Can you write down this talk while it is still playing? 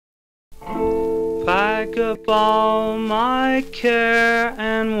pack up all my care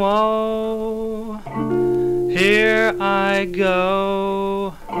and woe. Here I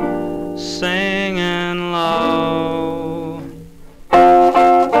go, singing low.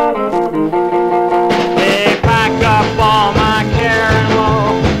 Hey, pack up all my care and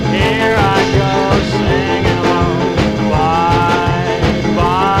woe. Here I go, singing low. Bye,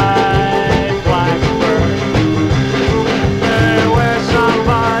 bye, blackbird. Where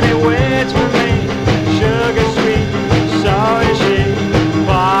somebody waits for me, sugar sweet, so is she.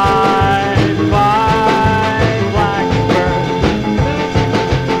 Bye, bye, blackbird.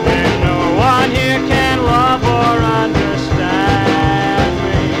 And no one here can love or understand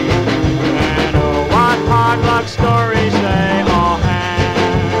me. And oh, what hard luck stories they all hand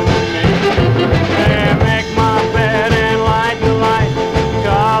me. They make my bed and light the light,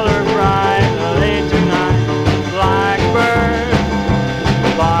 color brightly tonight. Blackbird,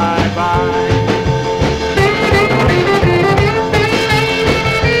 bye bye.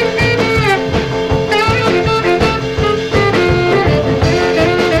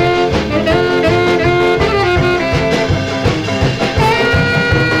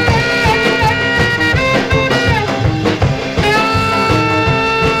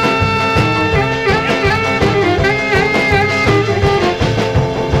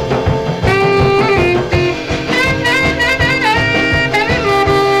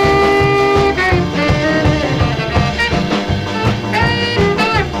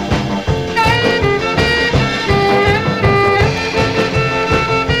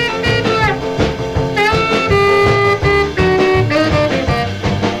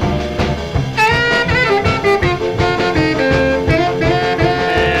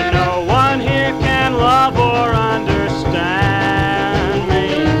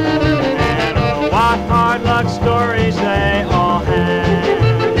 Stories they all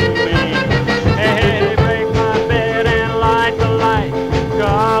hand me. Hey, they break my bed and light the light,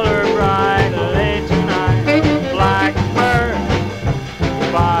 color brightly tonight. Blackbird,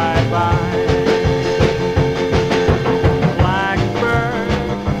 bye bye. Blackbird,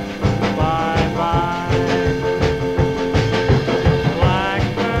 bye bye.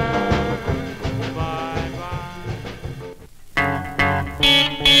 Blackbird, bye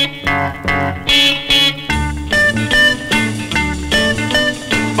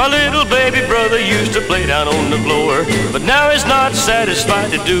My little baby brother used to play down on the floor, but now he's not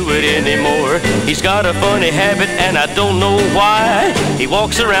satisfied to do it anymore. He's got a funny habit and I don't know why. He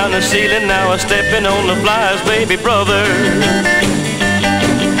walks around the ceiling now, stepping on the flies. Baby brother,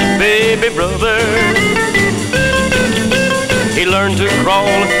 baby brother. He learned to crawl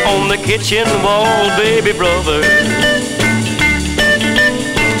on the kitchen wall. Baby brother.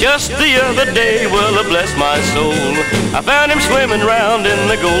 Just the other day, well, bless my soul, I found him swimming round in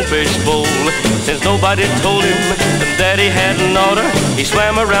the goldfish bowl. Since nobody told him that he had an order, he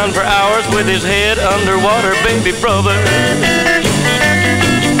swam around for hours with his head underwater. Baby brother,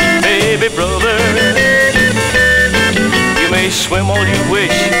 baby brother. You may swim all you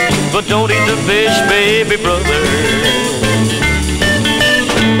wish, but don't eat the fish, baby brother.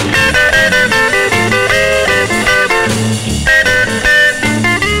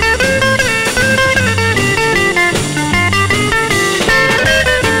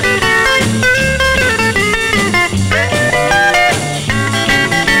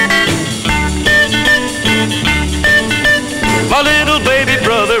 My little baby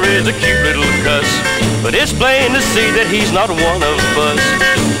brother is a cute little cuss, but it's plain to see that he's not one of us.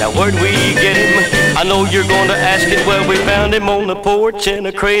 Now where'd we get him? I know you're going to ask it. Well, we found him on the porch in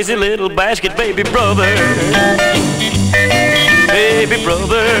a crazy little basket. Baby brother, baby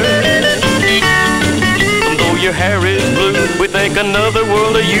brother. And though your hair is blue, we think another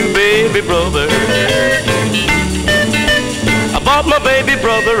world of you, baby brother. I bought my baby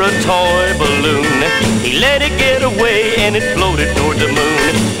brother a toy balloon. He let it get away and it floated toward the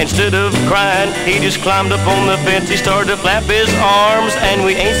moon. Instead of crying, he just climbed up on the fence. He started to flap his arms and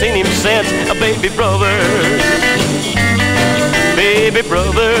we ain't seen him since. A baby brother, baby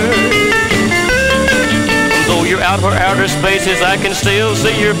brother. Though you're out for outer spaces, I can still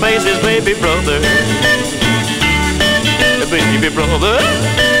see your faces, baby brother. Baby brother,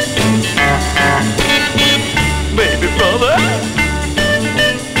 baby brother.